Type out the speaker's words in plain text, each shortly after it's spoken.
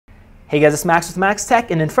Hey guys, it's Max with Max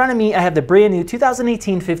Tech, and in front of me I have the brand new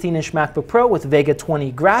 2018 15-inch MacBook Pro with Vega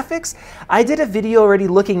 20 graphics. I did a video already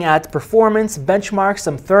looking at performance, benchmarks,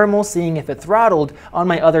 some thermal, seeing if it throttled on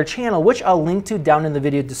my other channel, which I'll link to down in the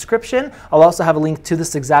video description. I'll also have a link to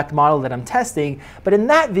this exact model that I'm testing. But in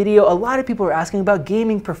that video, a lot of people were asking about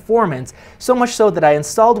gaming performance, so much so that I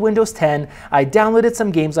installed Windows 10, I downloaded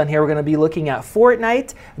some games on here. We're going to be looking at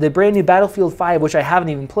Fortnite, the brand new Battlefield 5, which I haven't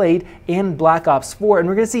even played, and Black Ops 4, and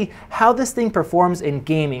we're going to see how this thing performs in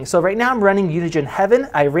gaming. So right now I'm running Unigine Heaven.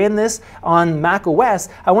 I ran this on macOS.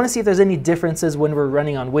 I want to see if there's any differences when we're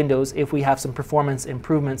running on Windows, if we have some performance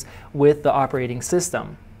improvements with the operating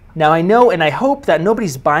system. Now I know and I hope that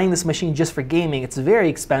nobody's buying this machine just for gaming. It's very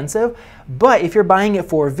expensive, but if you're buying it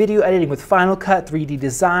for video editing with Final Cut, 3D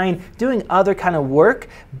design, doing other kind of work,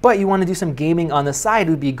 but you want to do some gaming on the side, it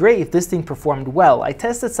would be great if this thing performed well. I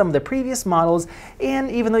tested some of the previous models,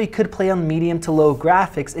 and even though you could play on medium to low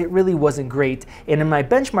graphics, it really wasn't great. And in my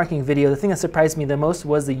benchmarking video, the thing that surprised me the most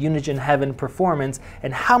was the Unigine Heaven performance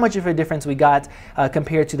and how much of a difference we got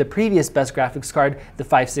compared to the previous best graphics card, the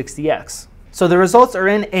 560X. So the results are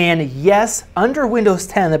in, and yes, under Windows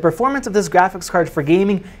 10, the performance of this graphics card for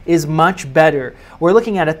gaming is much better. We're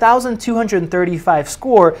looking at 1,235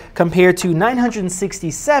 score compared to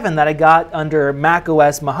 967 that I got under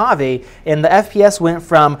macOS Mojave, and the FPS went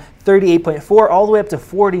from 38.4 all the way up to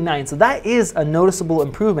 49. So that is a noticeable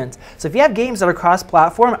improvement. So if you have games that are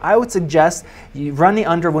cross-platform, I would suggest you run the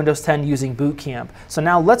under Windows 10 using Bootcamp. So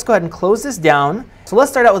now let's go ahead and close this down. So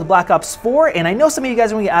let's start out with Black Ops 4, and I know some of you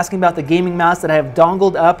guys are going to be asking about the gaming mouse that I have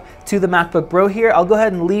dongled up to the MacBook Pro here. I'll go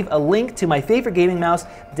ahead and leave a link to my favorite gaming mouse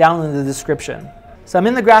down in the description. So I'm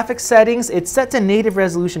in the graphics settings. It's set to native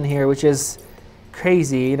resolution here, which is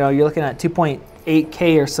crazy. You know, you're looking at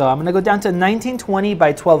 2.8K or so. I'm going to go down to 1920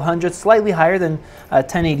 by 1200, slightly higher than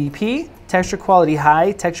 1080p. Texture quality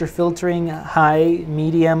high, texture filtering high,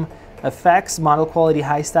 medium, effects, model quality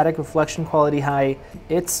high, static reflection quality high.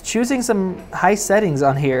 It's choosing some high settings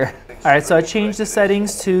on here. All right, so I changed the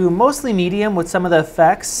settings to mostly medium with some of the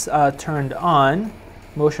effects turned on,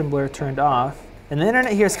 motion blur turned off. And the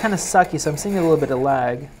internet here is kind of sucky, so I'm seeing a little bit of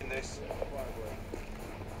lag.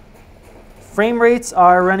 Frame rates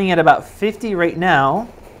are running at about 50 right now.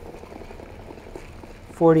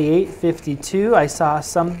 48, 52. I saw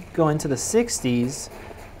some go into the 60s.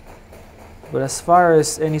 But as far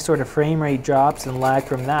as any sort of frame rate drops and lag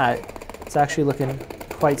from that, it's actually looking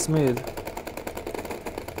quite smooth.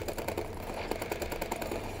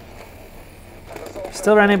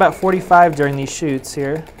 Still running about 45 during these shoots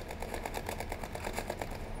here.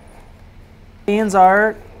 Fans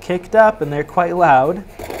are kicked up and they're quite loud.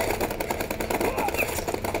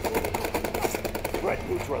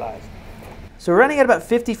 So we're running at about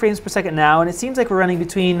 50 frames per second now, and it seems like we're running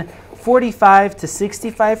between 45 to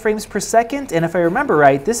 65 frames per second. And if I remember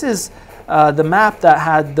right, this is the map that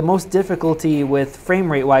had the most difficulty with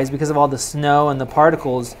frame rate wise because of all the snow and the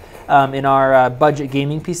particles in our budget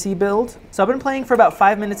gaming PC build. So I've been playing for about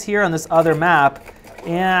 5 minutes here on this other map.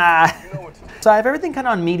 Yeah. So I have everything kind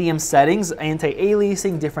of on medium settings,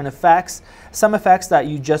 anti-aliasing, different effects. Some effects that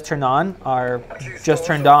you just turn on are just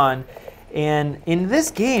turned on. And in this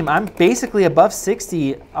game, I'm basically above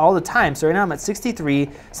 60 all the time. So right now I'm at 63.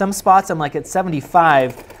 Some spots I'm like at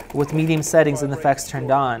 75 with medium settings and the effects turned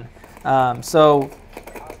on. So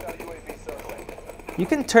you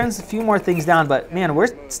can turn a few more things down, but man,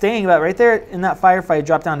 we're staying about right there in that firefight.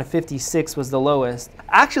 Dropped down to 56 was the lowest.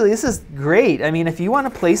 Actually, this is great. I mean, if you want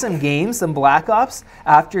to play some games, some Black Ops,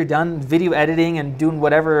 after you're done video editing and doing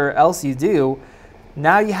whatever else you do,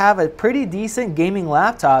 now you have a pretty decent gaming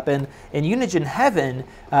laptop. And in Unigine Heaven,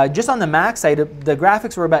 just on the Mac side, the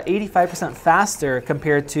graphics were about 85% faster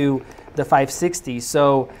compared to the 560.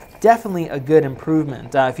 So definitely a good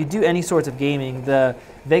improvement. If you do any sorts of gaming, the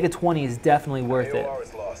Vega 20 is definitely worth it.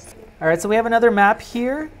 All right, so we have another map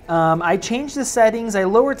here. I changed the settings. I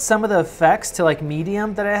lowered some of the effects to like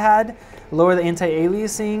medium that I had, lower the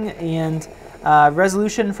anti-aliasing, and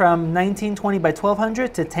resolution from 1920 by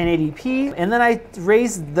 1200 to 1080p, and then I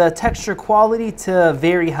raised the texture quality to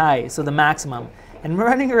very high, so the maximum. And we're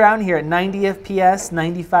running around here at 90 FPS,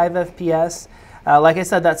 95 FPS. Like I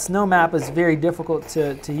said, that snow map is very difficult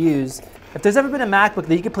to use. If there's ever been a MacBook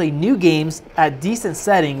that you can play new games at decent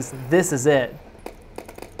settings, this is it.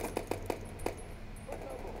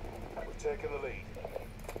 We're taking the lead.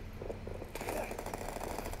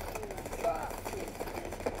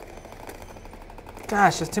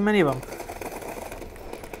 Gosh, there's too many of them.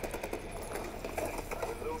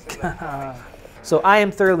 So I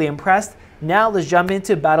am thoroughly impressed. Now let's jump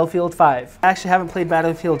into Battlefield 5. I actually haven't played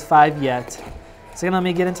Battlefield 5 yet. Is it gonna let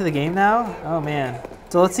me get into the game now? Oh man.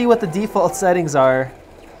 So let's see what the default settings are.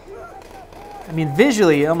 I mean,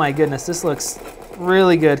 visually, oh my goodness, this looks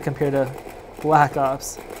really good compared to Black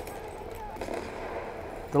Ops.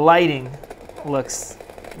 The lighting looks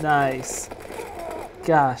nice.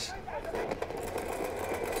 Gosh.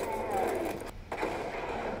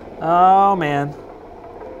 Oh man.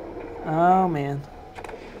 Oh man.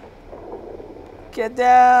 Get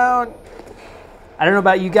down. I don't know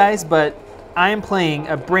about you guys, but I am playing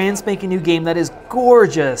a brand spanking new game that is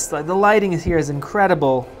gorgeous. Like, the lighting here is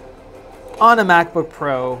incredible on a MacBook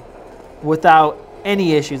Pro without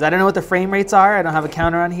any issues. I don't know what the frame rates are. I don't have a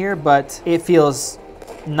counter on here, but it feels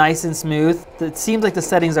nice and smooth. It seems like the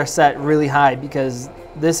settings are set really high because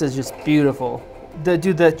this is just beautiful.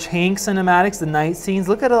 Dude, the Hank cinematics, the night scenes,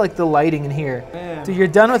 look at like the lighting in here. Man. Dude, you're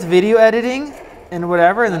done with video editing and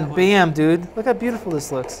whatever, and then bam, dude. Look how beautiful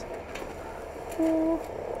this looks.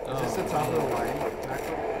 Is this the top of the line?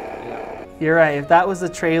 Yeah. You're right. If that was the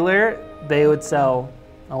trailer, they would sell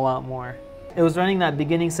a lot more. It was running that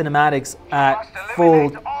beginning cinematics at full,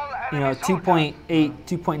 2.8,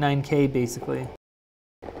 2.9K basically.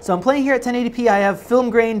 So I'm playing here at 1080p. I have film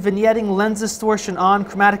grain, vignetting, lens distortion on,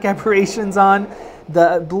 chromatic aberrations on,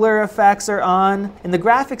 the blur effects are on. In the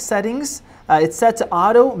graphics settings, it's set to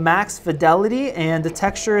auto, max fidelity, and the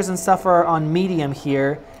textures and stuff are on medium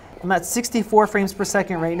here. I'm at 64 frames per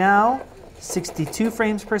second right now, 62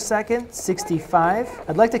 frames per second, 65.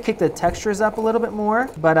 I'd like to kick the textures up a little bit more,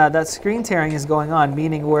 but that screen tearing is going on,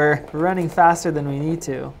 meaning we're running faster than we need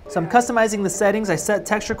to. So I'm customizing the settings. I set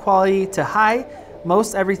texture quality to high.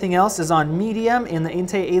 Most everything else is on medium. In the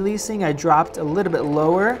anti-aliasing, I dropped a little bit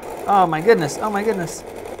lower. Oh my goodness, oh my goodness.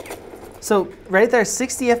 So right there,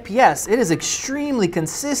 60 FPS. It is extremely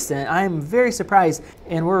consistent. I am very surprised.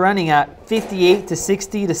 And we're running at 58 to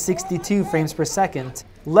 60 to 62 frames per second.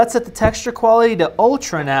 Let's set the texture quality to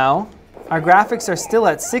ultra now. Our graphics are still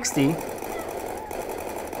at 60.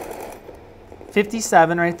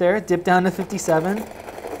 57 right there, dip down to 57.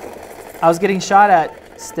 I was getting shot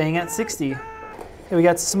at, staying at 60. Okay, we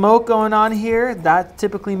got smoke going on here. That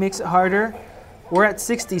typically makes it harder. We're at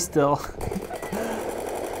 60 still.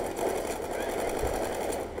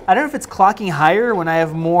 I don't know if it's clocking higher when I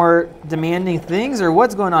have more demanding things or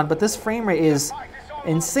what's going on, but this frame rate is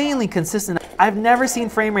insanely consistent. I've never seen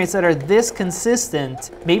frame rates that are this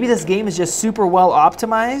consistent. Maybe this game is just super well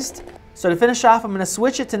optimized. So to finish off, I'm gonna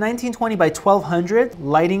switch it to 1920 by 1200.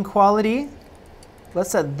 Lighting quality, let's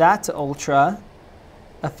set that to ultra.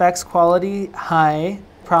 Effects quality, high.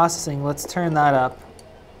 Processing, let's turn that up.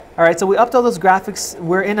 All right, so we upped all those graphics.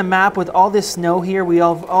 We're in a map with all this snow here. We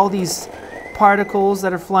have all these particles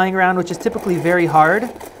that are flying around, which is typically very hard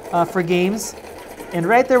for games. And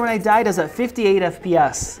right there when I died, I was at 58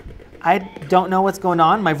 FPS. I don't know what's going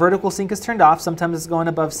on. My vertical sync is turned off. Sometimes it's going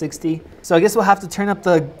above 60. So I guess we'll have to turn up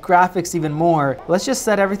the graphics even more. Let's just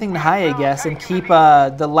set everything to high, I guess, and keep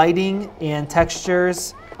the lighting and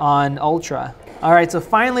textures on ultra. All right, so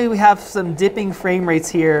finally we have some dipping frame rates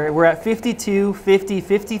here. We're at 52, 50,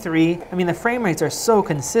 53. I mean, the frame rates are so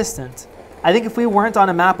consistent. I think if we weren't on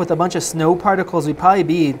a map with a bunch of snow particles, we'd probably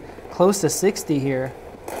be close to 60 here.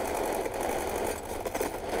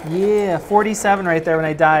 Yeah, 47 right there when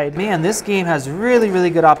I died. Man, this game has really, really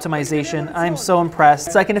good optimization. I'm so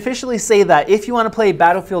impressed. So I can officially say that if you want to play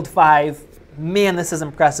Battlefield 5, man, this is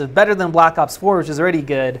impressive. Better than Black Ops 4, which is already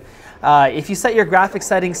good. If you set your graphics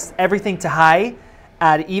settings, everything to high,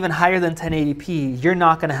 at even higher than 1080p, you're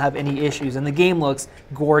not going to have any issues, and the game looks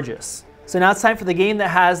gorgeous. So now it's time for the game that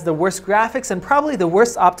has the worst graphics and probably the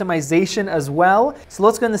worst optimization as well. So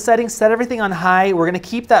let's go in the settings, set everything on high. We're going to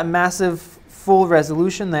keep that massive full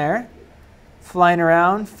resolution there. Flying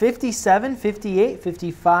around 57, 58,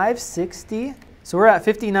 55, 60. So we're at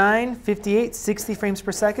 59, 58, 60 frames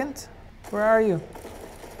per second. Where are you?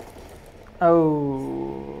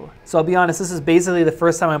 Oh. So I'll be honest, this is basically the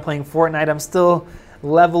first time I'm playing Fortnite. I'm still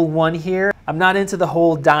level 1 here. I'm not into the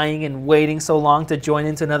whole dying and waiting so long to join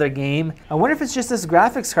into another game. I wonder if it's just this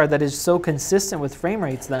graphics card that is so consistent with frame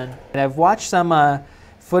rates then. And I've watched some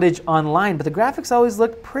footage online, but the graphics always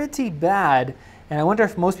look pretty bad. And I wonder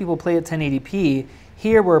if most people play at 1080p.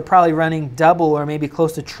 Here we're probably running double or maybe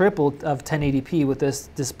close to triple of 1080p with this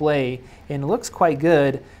display, and it looks quite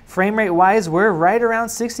good. Frame rate wise, we're right around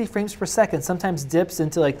 60 frames per second, sometimes dips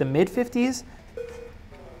into like the mid 50s.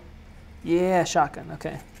 Yeah, shotgun,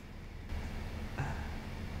 okay.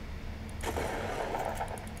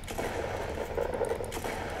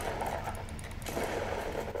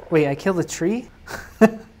 Wait, I killed a tree?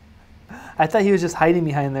 I thought he was just hiding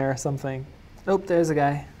behind there or something. Nope, there's a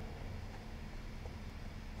guy.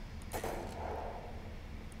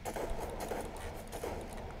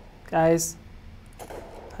 Guys,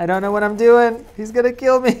 I don't know what I'm doing. He's gonna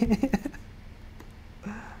kill me.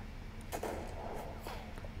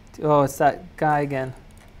 Oh, it's that guy again.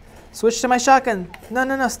 Switch to my shotgun. No,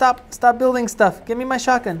 no, no, stop. Stop building stuff. Give me my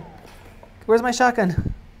shotgun. Where's my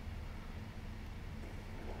shotgun?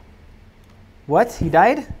 What? He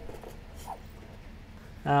died?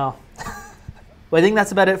 Oh. Well, I think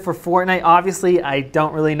that's about it for Fortnite. Obviously, I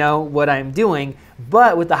don't really know what I'm doing,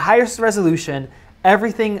 but with the highest resolution,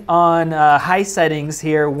 everything on high settings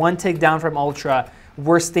here, one tick down from Ultra,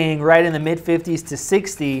 we're staying right in the mid-50s to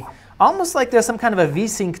 60. Almost like there's some kind of a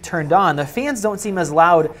V-Sync turned on. The fans don't seem as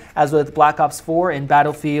loud as with Black Ops 4 and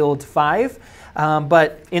Battlefield 5,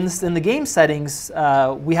 but in the game settings,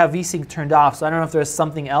 we have V-Sync turned off, so I don't know if there's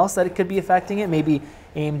something else that it could be affecting it. Maybe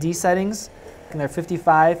AMD settings, and they're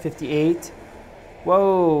 55, 58.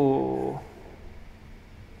 Whoa.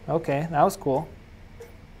 Okay, that was cool.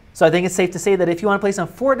 So I think it's safe to say that if you want to play some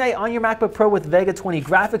Fortnite on your MacBook Pro with Vega 20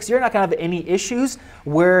 graphics, you're not going to have any issues.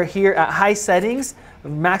 We're here at high settings,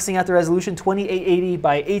 maxing out the resolution 2880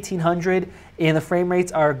 by 1800, and the frame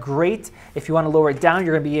rates are great. If you want to lower it down,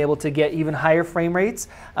 you're going to be able to get even higher frame rates.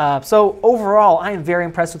 So overall, I am very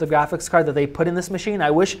impressed with the graphics card that they put in this machine.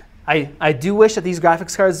 I do wish that these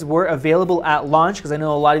graphics cards were available at launch, because I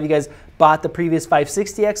know a lot of you guys bought the previous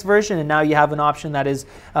 560X version, and now you have an option that is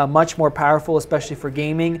much more powerful, especially for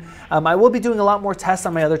gaming. I will be doing a lot more tests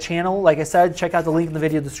on my other channel. Like I said, check out the link in the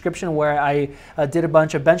video description where I did a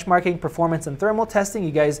bunch of benchmarking, performance, and thermal testing.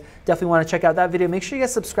 You guys definitely want to check out that video. Make sure you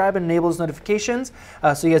guys subscribe and enable those notifications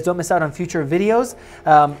so you guys don't miss out on future videos.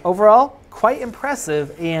 Overall, quite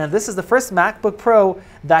impressive, and this is the first MacBook Pro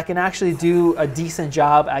that can actually do a decent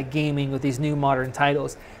job at gaming with these new modern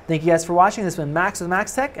titles. Thank you guys for watching. This has been Max with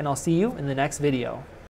Max Tech, and I'll see you in the next video.